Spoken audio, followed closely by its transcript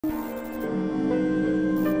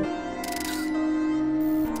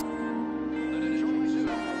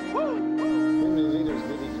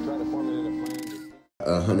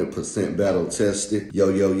100% battle tested. Yo,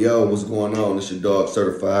 yo, yo, what's going on? It's your dog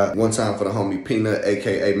certified. One time for the homie Peanut,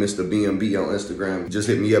 aka Mr. BMB on Instagram. He just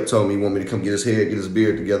hit me up, told me he want me to come get his hair, get his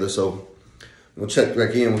beard together. So I'm gonna check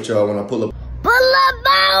back in with y'all when I pull up. Pull up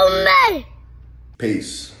on me!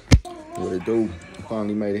 Peace. What it do?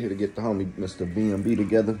 Finally made it here to get the homie Mr. BMB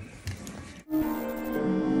together.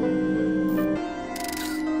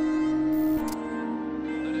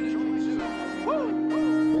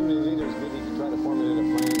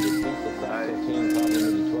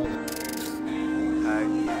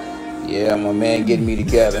 Yeah, my man getting me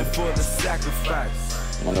together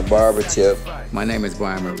on a barber tip. My name is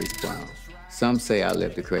Brian Maurice Brown. Some say I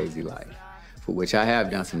lived a crazy life, for which I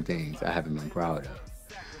have done some things I haven't been proud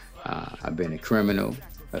of. I've been a criminal,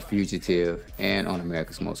 a fugitive, and on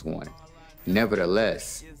America's Most Wanted.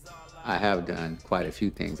 Nevertheless, I have done quite a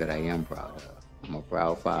few things that I am proud of. I'm a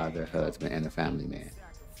proud father, husband, and a family man.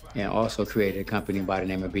 And also created a company by the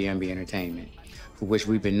name of BMB Entertainment, for which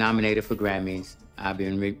we've been nominated for Grammys. I've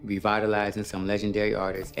been revitalizing some legendary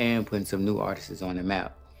artists and putting some new artists on the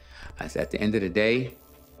map. At the end of the day,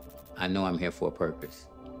 I know I'm here for a purpose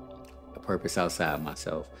outside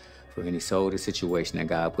myself, for any soul to situation that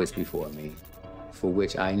God puts before me, for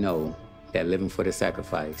which I know that living for the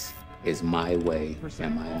sacrifice is my way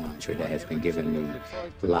and my mantra that has been given me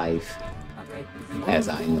life as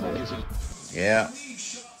I know it. Yeah,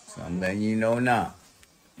 so I'm letting you know now.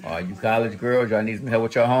 All you college girls, y'all need some help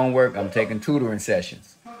with your homework, I'm taking tutoring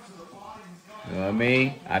sessions. You know what I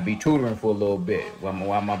mean? I be tutoring for a little bit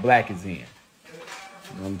while my black is in. You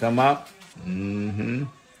know what I'm talking about? Mm-hmm.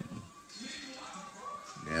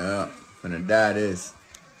 Yeah, finna die this.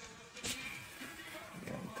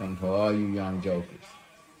 Yeah, come for all you young jokers.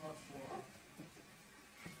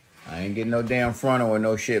 I ain't getting no damn frontal or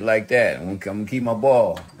no shit like that. I'm gonna keep my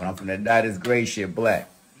ball, but I'm finna dye this gray shit black.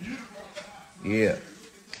 Yeah.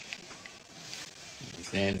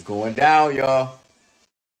 And it's going down, y'all.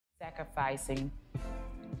 Sacrificing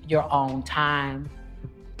your own time,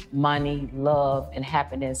 money, love, and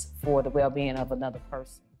happiness for the well-being of another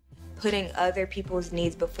person. Putting other people's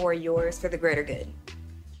needs before yours for the greater good.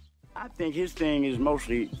 I think his thing is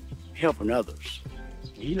mostly helping others.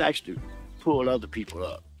 He likes to pull other people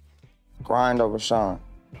up. Grind over Sean.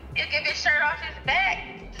 He'll give his shirt off his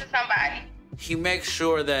back to somebody. He makes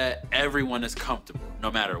sure that everyone is comfortable,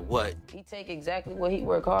 no matter what. He take exactly what he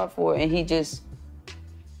worked hard for, and he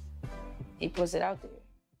puts it out there.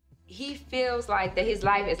 He feels like that his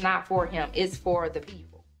life is not for him, it's for the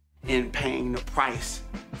people. In paying the price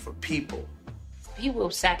for people. He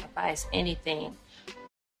will sacrifice anything.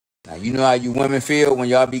 Now, you know how you women feel when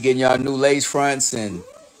y'all be getting y'all new lace fronts and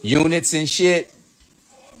units and shit?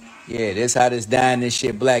 Yeah, that's how this dyeing this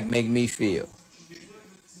shit black make me feel.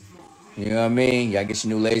 You know what I mean? Y'all get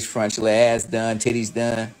your new lace front, your little ass done, titties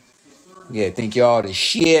done. Yeah, think y'all the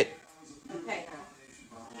shit. Okay.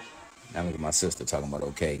 Now look at my sister talking about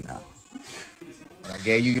okay now. I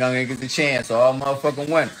gave you young niggas a chance all motherfucking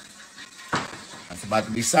winter. It's about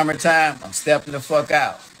to be summertime. I'm stepping the fuck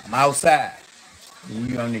out. I'm outside. You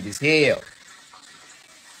young niggas hell.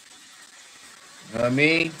 You know what I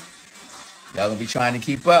mean? Y'all gonna be trying to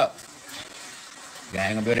keep up. Y'all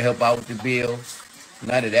ain't gonna be able to help out with the bills.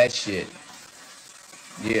 None of that shit.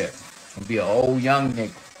 Yeah. Gonna be an old young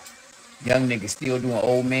nigga. Young nigga still doing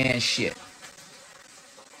old man shit.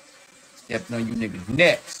 Stepping on you niggas'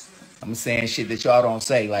 necks. I'm saying shit that y'all don't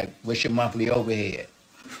say, like, what's your monthly overhead?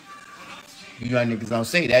 You young niggas don't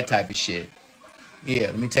say that type of shit. Yeah,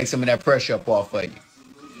 let me take some of that pressure up off of you. You know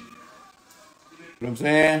what I'm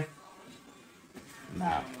saying?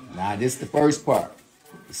 Nah, this is the first part.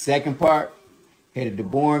 The second part, headed to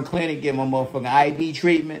Bourne Clinic, get my motherfucking IV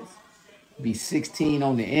treatments. Be 16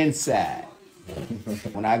 on the inside.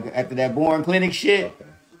 When after that Bourne Clinic shit,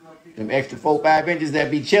 them extra 4-5 inches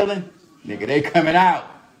that be chilling, nigga, they coming out.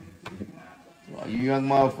 Well, you young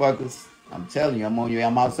motherfuckers, I'm telling you,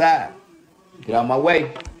 I'm outside. Get out my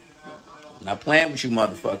way. I'm not playing with you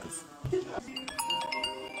motherfuckers.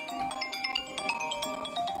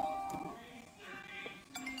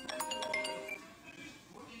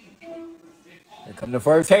 Here come the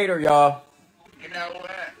first hater, y'all. You know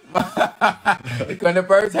what? Here come the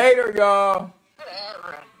first hater, y'all.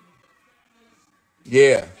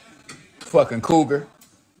 Yeah. Fucking cougar.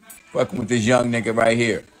 Fucking with this young nigga right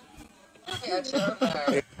here.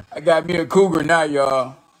 I got me a cougar now,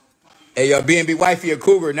 y'all. Hey, y'all, BMB wifey a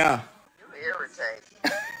cougar now. You irritate.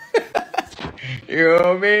 You know what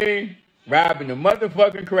I mean? Robbing the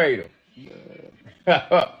motherfucking cradle.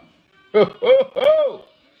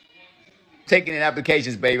 Taking in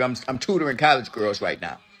applications, baby. I'm tutoring college girls right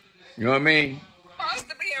now. You know what I mean? Supposed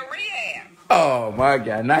to be a rehab. Oh my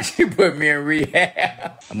God, now she put me in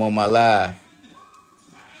rehab. I'm on my live.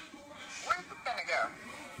 Where you gonna go?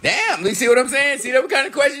 Damn, you see what I'm saying? See that kind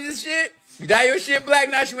of questions and shit? You dye your shit black,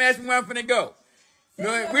 now she ask me where I'm finna go. You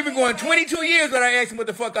know, we've been going 22 years without asking what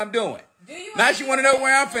the fuck I'm doing. Now she wanna know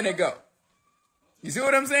where I'm finna go. You see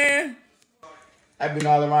what I'm saying? I've been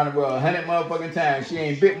all around the world 100 motherfucking times. She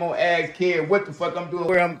ain't bit more ass, care what the fuck I'm doing,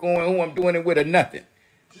 where I'm going, who I'm doing it with, or nothing.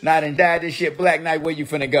 Now I done dyed this shit black, now where you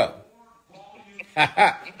finna go? You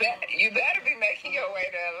better be making your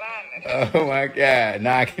way to Atlanta. Oh my God.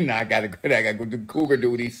 Now I gotta go do cougar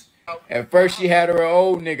duties. Okay. At first she had her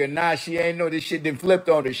old nigga. Now she ain't know this shit done flipped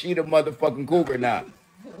on her. She the motherfucking cougar now.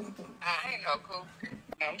 I ain't no cougar.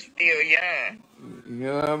 I'm still young. You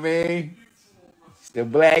know what I mean? It's the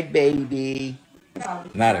black baby.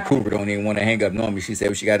 Now the cougar don't even want to hang up on me. She said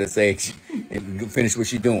what she gotta say and finish what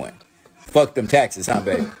she doing. Fuck them taxes, huh,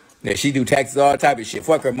 baby? Yeah, she do taxes, all type of shit.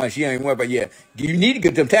 Fuck her money. She ain't even worry about, yeah. You need to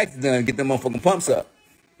get them taxes done and get them motherfucking pumps up.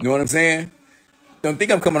 You know what I'm saying? Don't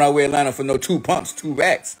think I'm coming all the way to Atlanta for no 2 pumps, 2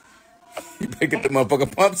 racks. You better get the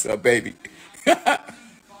motherfucking pumps up, baby.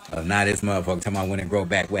 Oh, now this motherfucker talking about when it grow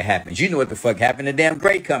back, what happens? You know what the fuck happened? The damn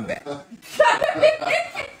great comeback.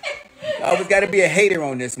 Always got to be a hater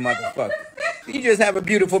on this motherfucker. You just have a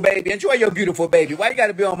beautiful baby. Enjoy your beautiful baby. Why you got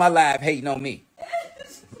to be on my live hating on me?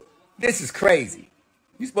 This is crazy.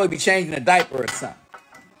 You supposed to be changing a diaper or something.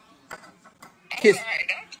 Kiss. I'm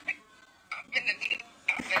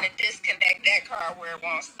gonna disconnect that car where it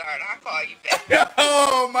won't start. I'll call you back.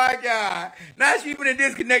 Oh my God. Now she finna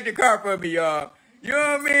disconnect the car from me, y'all. You know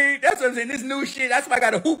what I mean? That's what I'm saying. This new shit, that's why I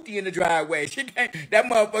got a hoopty in the driveway. She can't, that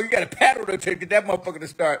motherfucker, you got to paddle to get that motherfucker to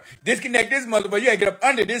start. Disconnect this motherfucker. You got to get up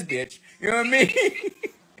under this bitch. You know what I mean?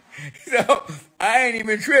 So, I ain't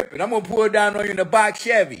even tripping. I'm going to pull down on you in the box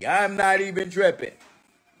Chevy. I'm not even tripping.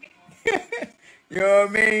 You know what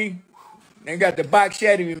I mean? They got the box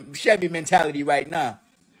Chevy mentality right now.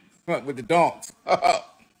 With the donks.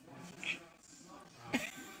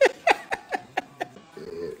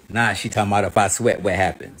 Nah, she talking about if I sweat, what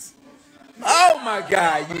happens? Oh my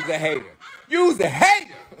God, you's a hater. You's a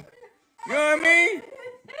hater. You know what I mean?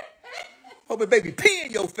 Hope a baby pee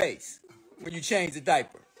in your face when you change the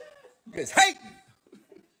diaper. You just hate me.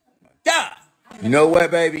 God. You know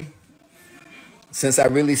what, baby? Since I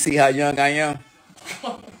really see how young I am,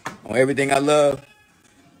 on everything I love,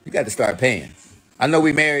 you got to start paying. I know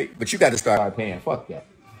we married, but you got to start paying. Fuck that.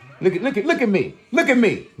 Look at me. Look at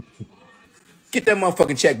me. Get that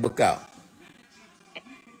motherfucking checkbook out.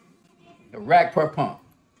 A rack per pump.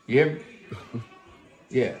 You hear me?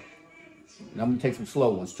 Yeah. And I'm going to take some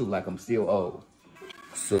slow ones, too, like I'm still old.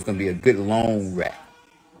 So it's going to be a good long rack.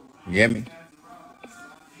 You hear me?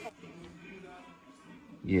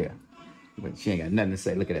 Yeah. But she ain't got nothing to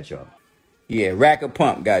say. Look at that, y'all. Yeah, rack a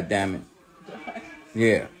pump, goddammit.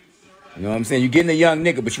 Yeah. You know what I'm saying? You're getting a young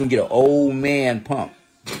nigga, but you're going to get an old man pump.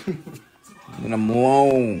 When I'm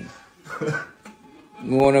alone.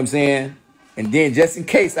 You know what I'm saying? And then just in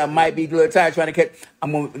case I might be a little tired trying to catch,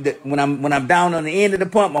 when I'm down on the end of the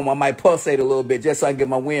pump, I might pulsate a little bit just so I can get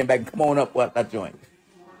my wind back. Come on up what that joint.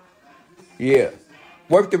 Yeah.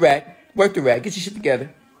 Work the rack. Work the rack. Get your shit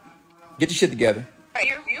together. Get your shit together.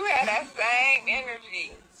 You had that same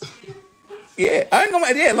energy. Yeah. I ain't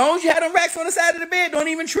gonna, yeah, as long as you had them racks on the side of the bed, don't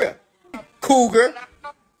even trip. Cougar.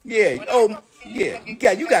 Yeah. Oh, yeah.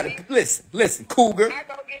 You gotta listen, cougar. I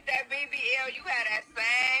go get that BBL, you had that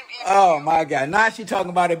same energy. Oh my God. Now she talking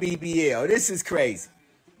about a BBL. This is crazy.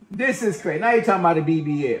 This is crazy. Now you talking about a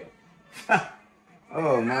BBL.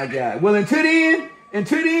 Oh my God. Well, until then,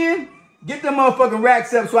 get them motherfucking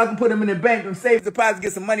racks up so I can put them in the bank and save deposit,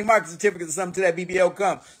 get some money market certificates or something till that BBL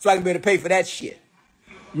come so I can be able to pay for that shit.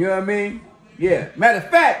 You know what I mean? Yeah. Matter of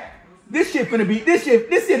fact, this shit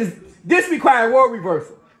require role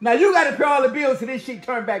reversal. Now you got to pay all the bills till this shit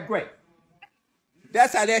turn back great.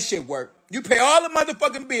 That's how that shit work. You pay all the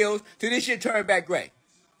motherfucking bills till this shit turn back great.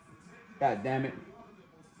 God damn it.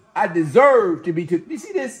 I deserve to be you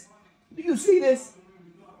see this? Do you see this?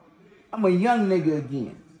 I'm a young nigga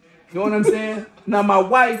again. You know what I'm saying? Now my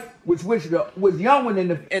wife, which was young one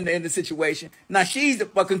in the situation, now she's the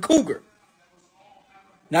fucking cougar.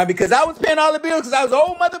 Now because I was paying all the bills because I was an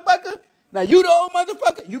old motherfucker, now you the old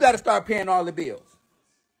motherfucker, you got to start paying all the bills.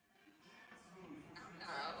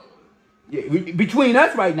 Yeah, between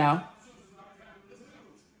us right now.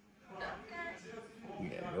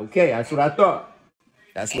 Yeah, okay, that's what I thought.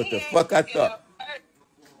 That's what the fuck I thought.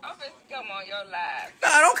 I'm supposed to come on your live.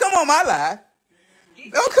 Nah, don't come on my live.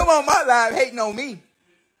 Don't come on my live hating on me.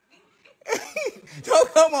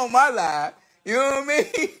 Don't come on my live. You know what I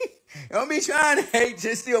mean? Don't be trying to hate,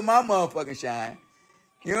 just steal my motherfucking shine.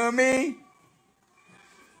 You know what I mean?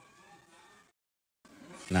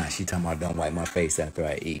 Nah, she talking about don't wipe my face after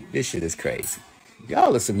I eat. This shit is crazy.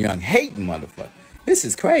 Y'all are some young hating motherfuckers. This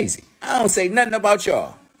is crazy. I don't say nothing about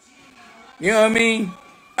y'all. You know what I mean?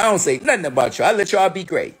 I don't say nothing about y'all. I let y'all be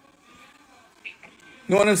great.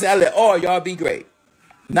 You know what I'm saying? I let all y'all be great.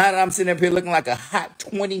 Now that I'm sitting up here looking like a hot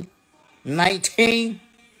 2019,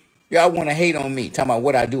 y'all want to hate on me. Talking about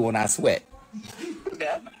what I do when I sweat.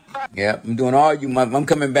 Yeah, I'm doing all you. I'm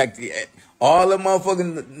coming back to all the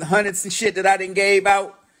motherfucking hundreds and shit that I didn't gave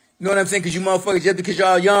out. You know what I'm saying? Because you motherfuckers, just because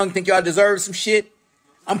y'all young, think y'all deserve some shit.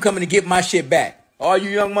 I'm coming to get my shit back. All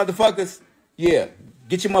you young motherfuckers, yeah,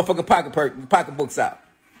 get your motherfucking pocketbooks out.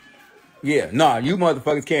 Yeah, nah, you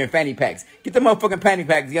motherfuckers carrying fanny packs. Get the motherfucking fanny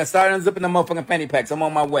packs. You gotta start unzipping the motherfucking fanny packs. I'm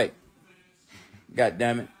on my way. God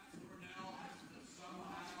damn it.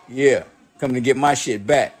 Yeah, coming to get my shit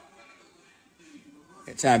back.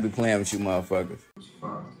 That time to be playing with you motherfuckers.